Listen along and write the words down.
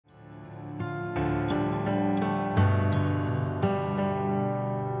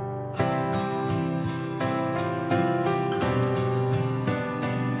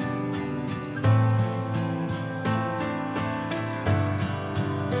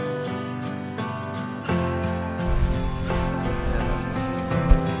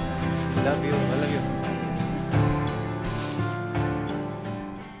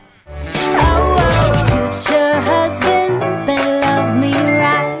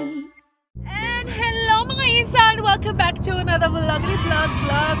welcome back to another vlog.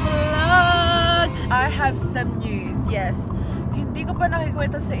 I have some news, yes. Hindi ko pa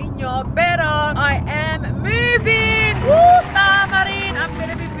nakikwento sa inyo, pero I am moving! Woo! Tama rin! I'm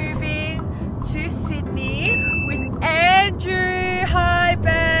gonna be moving to Sydney with Andrew. Hi,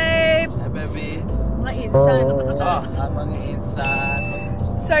 babe! Hi, baby! Mga insan. Mga insan.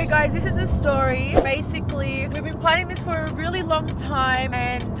 So guys, this is a story. Basically, we've been planning this for a really long time,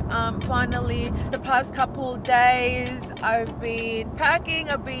 and finally, the past couple days, I've been packing,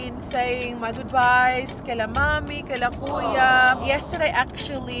 I've been saying my goodbyes kila mami, kila kuya. Yesterday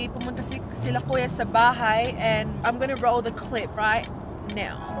actually, pumunta sila kuya sa bahay, and I'm gonna roll the clip right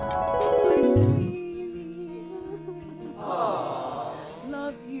now.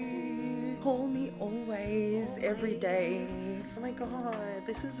 Love you. Call me always, every day. Oh my god,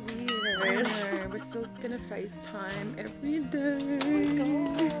 this is weird. I know, we're still gonna FaceTime every day.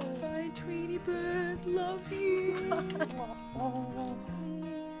 Oh my god. Bye, Tweety Bird. Love you.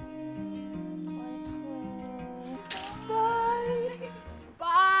 Bye.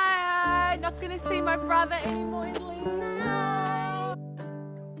 Bye. Not gonna see my brother anymore in Lena.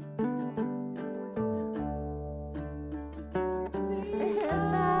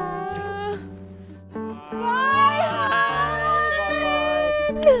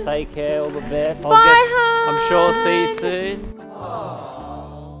 Take care, all the best. Bye, hon. I'm sure I'll see you soon.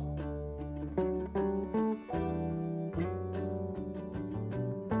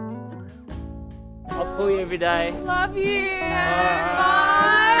 I'll call you every day. Love you. Bye.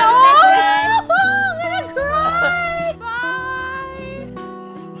 Bye. Have a safe day. Oh, I'm gonna cry. Bye.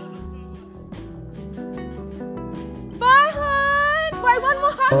 Bye, hon. Bye, one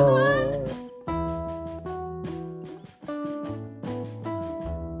more hug, hon.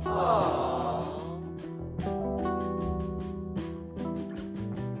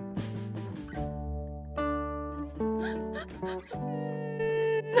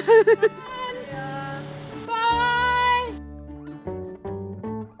 Bye.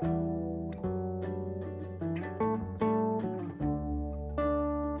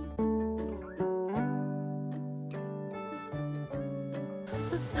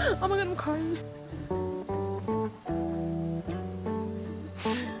 Oh my god, I'm crying.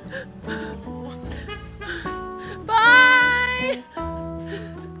 Bye.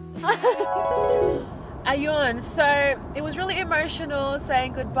 Ayun, so it was really emotional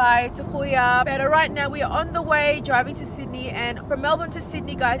saying goodbye to Kuya. But right now we are on the way driving to Sydney, and from Melbourne to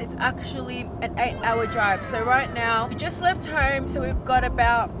Sydney, guys, it's actually an 8-hour drive. So right now we just left home, so we've got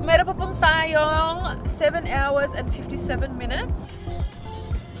about meron pa pong tayong 7 hours and 57 minutes.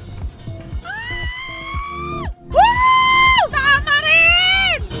 Woo! Tama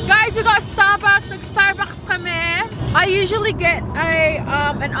rin! Guys, we got Starbucks. Nag-Starbucks kami. I usually get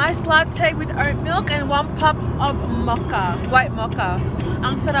an iced latte with oat milk and 1 cup of mocha, white mocha.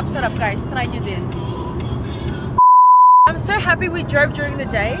 Ang sarap-sarap, guys. Try nyo din. I'm so happy we drove during the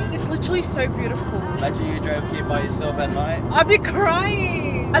day. It's literally so beautiful. Imagine you drove here by yourself at night. I'd be crying.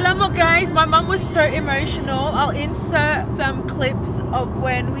 Alam mo guys, my mum was so emotional. I'll insert some clips of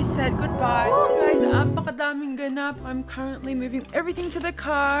when we said goodbye. Oh, guys, napakadaming ganap. I'm currently moving everything to the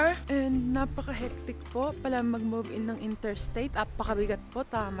car. And napaka-hectic po pala mag-move in ng interstate. Napakabigat po,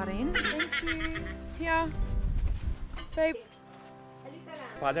 tama rin. Thank you. Yeah. Babe.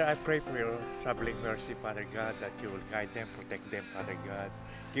 Father, I pray for your traveling mercy, Father God, that you will guide them, protect them, Father God.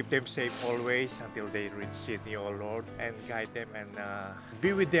 Keep them safe always until they reach Sydney, oh Lord, and guide them and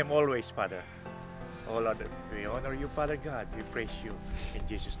be with them always, Father. Oh Lord, we honor you, Father God. We praise you. In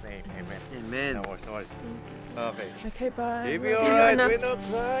Jesus' name, amen. Amen. No worries. Okay. Okay, bye. Baby, alright, we're not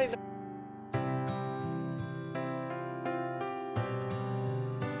crying.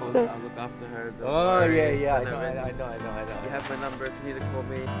 I'll look after her. Oh, yeah, I know. You have my number if you need to call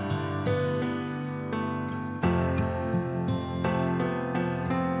me.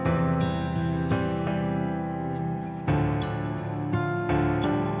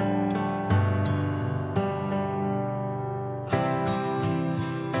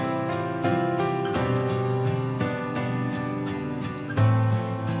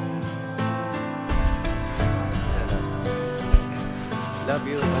 Love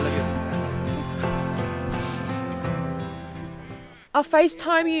you. I love you. I'll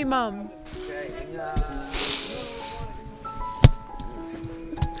FaceTime you, Mum.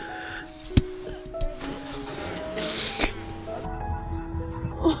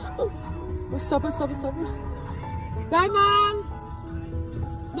 Stop it. Bye, Mom!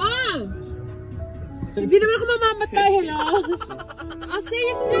 Mom! Hindi naman ako mamamatay, hello? I'll see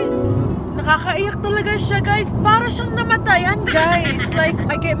you soon. Nakakaiyak talaga siya, guys. Para siyang namatayan, guys. Like,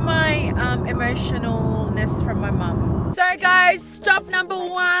 I get my emotionalness from my mom. So, guys, stop number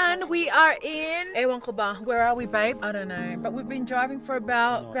 1. We are in... Ewan ko ba? Where are we, babe? I don't know. But we've been driving for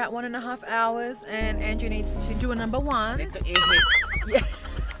about 1.5 hours, and Andrew needs to do a number 1. Yeah.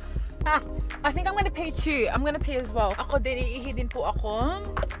 I think I'm gonna pay too. I'm gonna pay as well. Ako din, iihi din po ako.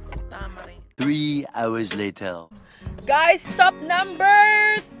 Tama rin. 3 hours later. Guys, stop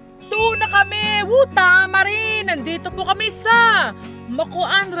number 2 na kami. Woo, tama rin. Nandito po kami sa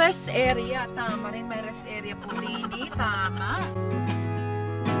Mokuan Rest Area. Tama rin, may rest area po rin. Tama.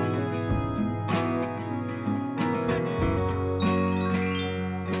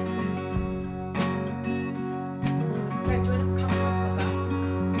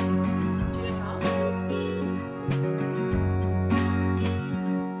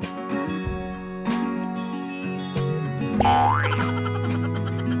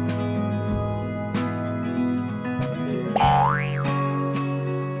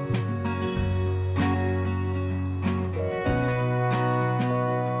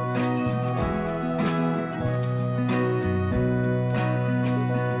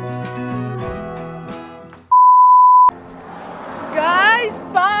 Guys,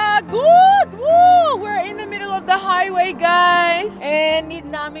 pagod! Woo! We're in the middle of the highway, guys. And need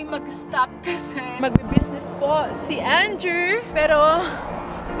naming mag-stop kasi magbe-business po si Andrew. Pero,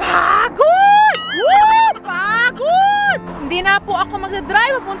 pagod! Woo! Pagod! Hindi na po ako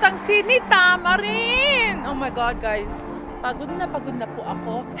magdadrive papuntang Sydney. Tama rin! Oh my God, guys. Pagod na po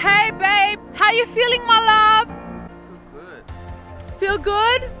ako. Hey, babe! How you feeling, my love? Feel good. Feel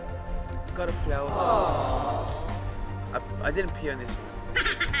good? Got a flower. I didn't pee on this one.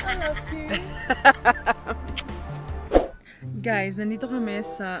 I love you. Guys, nandito kami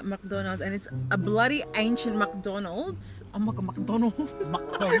sa McDonald's and it's a bloody ancient McDonald's. Oh my God, McDonald's.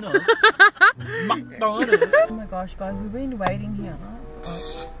 McDonald's. McDonald's. Oh my gosh, guys, we've been waiting here.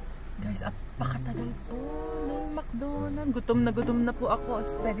 Guys, apakatagal po ng McDonald's. Gutom na po ako.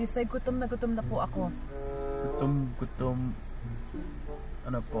 Steady say, gutom na po ako. Gutom.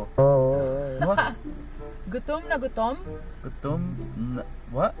 Ano po? What? Gutom na gutom?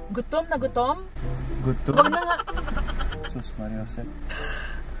 What? Gutom na gutom? Gutom? Wag na nga. Sus Maria said.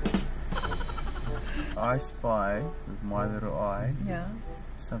 I spy with my little eye. Yeah.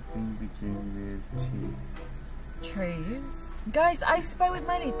 Something begin with T. Trees. Guys, I spy with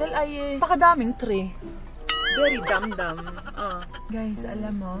my little eye. Pakadaming tree. Very dum-dum. Guys,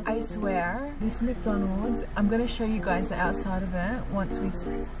 alam mo, I swear, this McDonald's, I'm gonna show you guys the outside of it once we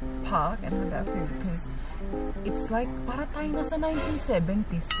park and have our food because it's like, para tayong nasa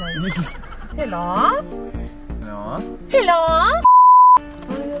 1970s, guys. Hello? No? Hello?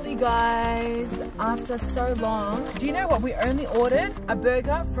 Finally, guys, after so long, do you know what we only ordered? A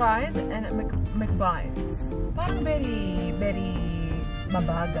burger, fries, and a McBites. Parang very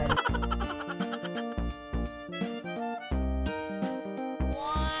mabagal.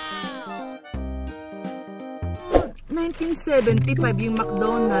 1975 yung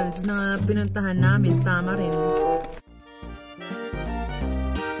McDonald's na pinuntahan namin, tama rin.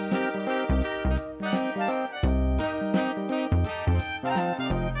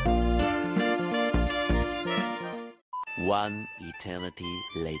 One eternity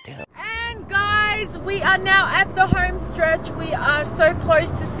later. And guys, we are now at the home stretch. We are so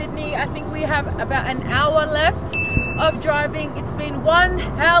close to Sydney. I think we have about an hour left of driving. It's been one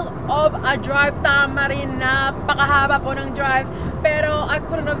hell of a drive. Tama rin, napakahaba po ng drive. Pero I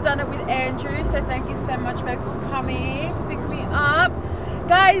couldn't have done it with Andrew. So thank you so much, babe, for coming to pick me up.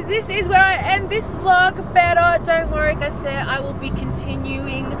 Guys, this is where I end this vlog. Pero don't worry, kasi I will be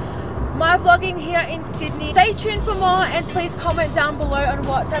continuing my vlogging here in Sydney. Stay tuned for more and please comment down below on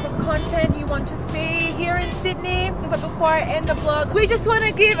what type of content you want to see here in Sydney. But before I end the vlog, we just want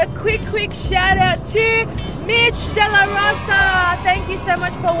to give a quick shout out to Mitch De La Rosa. Thank you so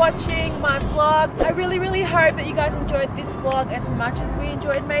much for watching my vlogs. I really hope that you guys enjoyed this vlog as much as we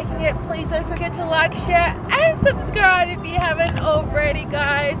enjoyed making it. Please don't forget to like, share and subscribe if you haven't already,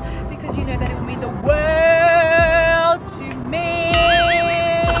 guys, because you know that it will mean the world to me.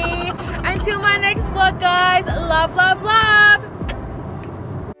 Until my next vlog, guys, love.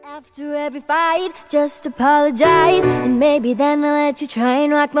 After every fight, just apologize, and maybe then I'll let you try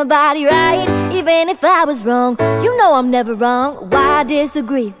and rock my body right. Even if I was wrong, you know I'm never wrong. Why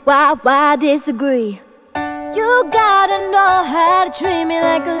disagree? Why disagree? You gotta know how to treat me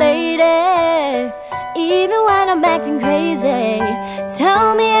like a lady, even when I'm acting crazy.